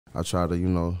I try to, you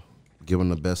know, give them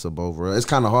the best of both worlds. It's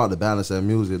kind of hard to balance that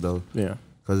music though. Yeah.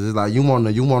 Cause it's like you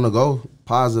wanna go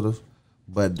positive,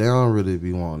 but they don't really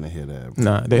be wanting to hear that. Bro.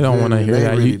 Nah, they don't want to hear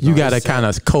that. Really you gotta kind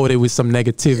of coat it with some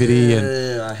negativity.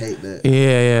 Yeah, I hate that.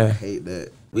 Yeah. I hate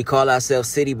that. We call ourselves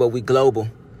CiiiTY, but we global.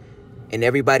 And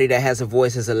everybody that has a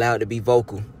voice is allowed to be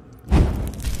vocal.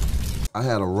 I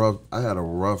had a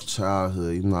rough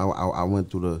childhood. You know, I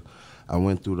went through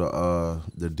the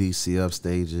DCF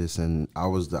stages, and I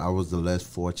was the less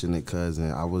fortunate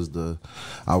cousin. I was the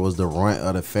runt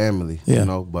of the family. Yeah. You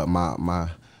know, but my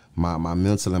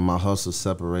mental and my hustle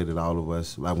separated all of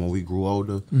us. Like when we grew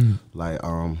older,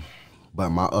 but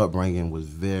my upbringing was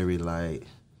very like.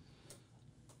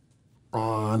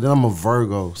 Then I'm a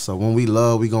Virgo, so when we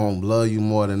love, we gonna love you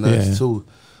more than us too.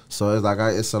 So it's like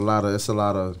it's a lot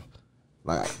of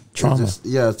like trauma.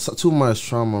 Too much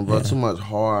trauma, bro. Too much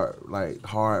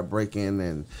heartbreaking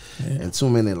and too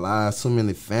many lies, too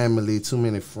many family, too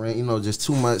many friends. You know, just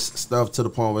too much stuff to the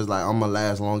point where it's like I'm gonna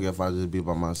last longer if I just be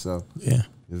by myself. Yeah,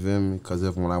 you feel me? Because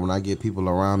when I get people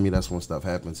around me, that's when stuff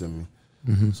happens to me.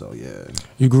 So yeah,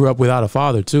 you grew up without a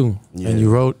father too, and you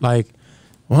wrote like.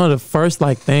 One of the first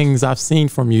like things I've seen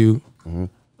from you,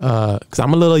 because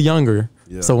I'm a little younger,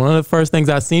 so one of the first things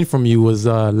I've seen from you was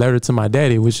 "Letter to My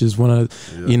Daddy," which is one of,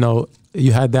 you know,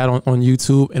 you had that on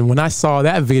YouTube, and when I saw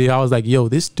that video, I was like, "Yo,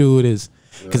 this dude is,"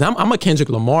 because I'm a Kendrick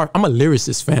Lamar, I'm a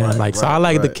lyricist fan, so I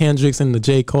like the Kendricks and the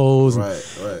J. Cole's,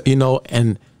 you know,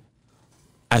 and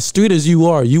as street as you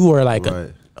are like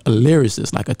a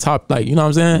lyricist, like a top, like you know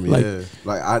what I'm saying,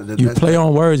 like you play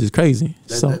on words is crazy.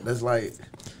 That's like.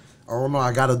 I don't know.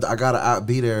 I gotta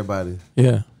outbeat everybody.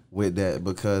 Yeah. With that,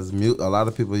 because a lot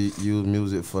of people use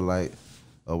music for like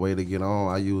a way to get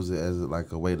on. I use it as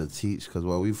like a way to teach. Cause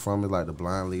where we from is like the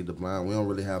blind lead the blind. We don't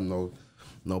really have no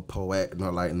poet,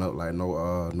 no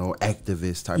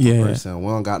activist type of person. We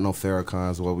don't got no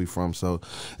Farrakhan's where we from. So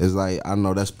it's like I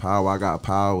know that's power. I got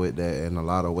power with that in a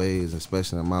lot of ways,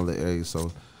 especially in my little area. So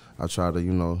I try to,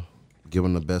 you know, give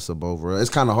them the best of both worlds.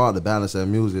 It's kind of hard to balance that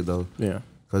music though. Yeah.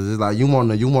 Cause it's like you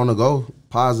wanna go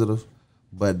positive,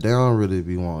 but they don't really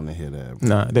be wanting to hear that. Bro.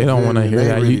 Nah, they don't want to hear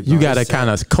that. You gotta kind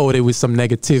of coat it with some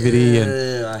negativity.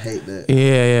 Yeah, I hate that.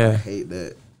 Yeah. I hate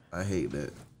that. I hate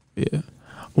that. Yeah.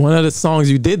 One of the songs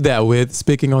you did that with,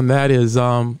 speaking on that, is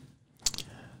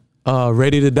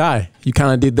 "Ready to Die." You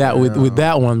kind of did that with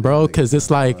that one, bro. Cause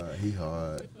it's like he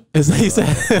hard. He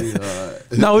said.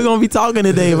 No, we're gonna be talking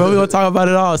today, bro. We're gonna talk about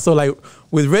it all. So like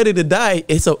with "Ready to Die,"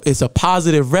 it's a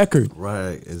positive record,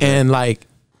 right? Exactly. And like,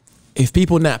 if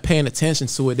people not paying attention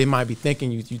to it, they might be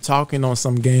thinking you talking on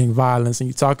some gang violence and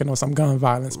you talking on some gun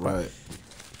violence, right?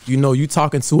 You know, you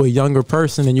talking to a younger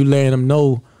person and you letting them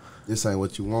know this ain't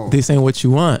what you want. This ain't what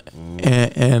you want,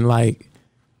 and like,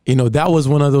 you know, that was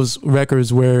one of those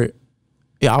records where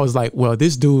I was like, well,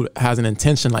 this dude has an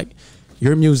intention, like.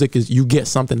 Your music is, you get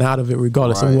something out of it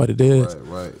regardless of what it is.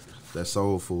 Right. That's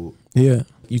soul food. Yeah.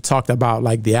 You talked about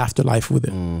like the afterlife with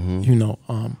it. You know,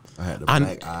 I had the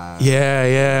black eye.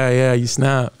 Yeah. You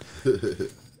snapped.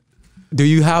 Do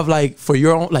you have like for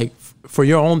your own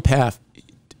path?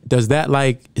 Does that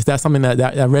is that something that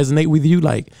resonate with you?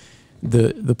 Like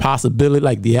the possibility,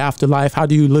 like the afterlife. How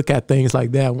do you look at things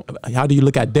like that? How do you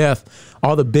look at death?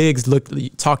 All the bigs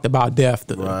talked about death.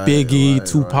 Biggie,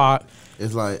 Tupac.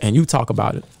 It's like, and you talk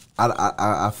about it.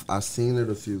 I seen it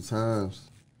a few times.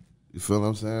 You feel what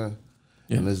I'm saying?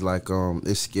 Yeah. And it's like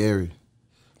it's scary.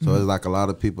 So it's like a lot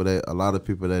of people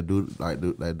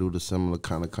that do the similar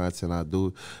kind of content I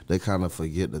do, they kind of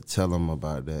forget to tell them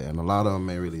about that, and a lot of them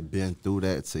ain't really been through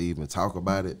that to even talk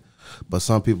about it. But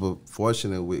some people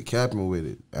fortunate with capping with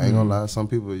it. I ain't gonna lie. Some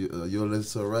people you'll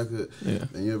listen to a record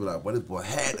and you'll be like, "Well, this boy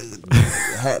had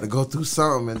to go through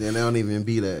something," and then they don't even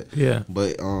be that. Yeah.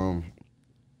 But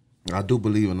I do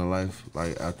believe in a life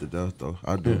like after death, though.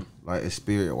 I do, like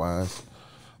spirit wise.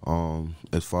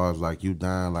 As far as like you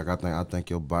dying, like I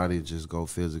think your body just go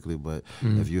physically, but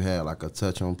if you had like a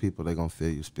touch on people, they gonna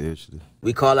feel you spiritually.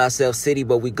 We call ourselves CiiiTY,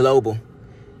 but we global,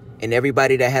 and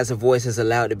everybody that has a voice is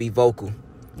allowed to be vocal.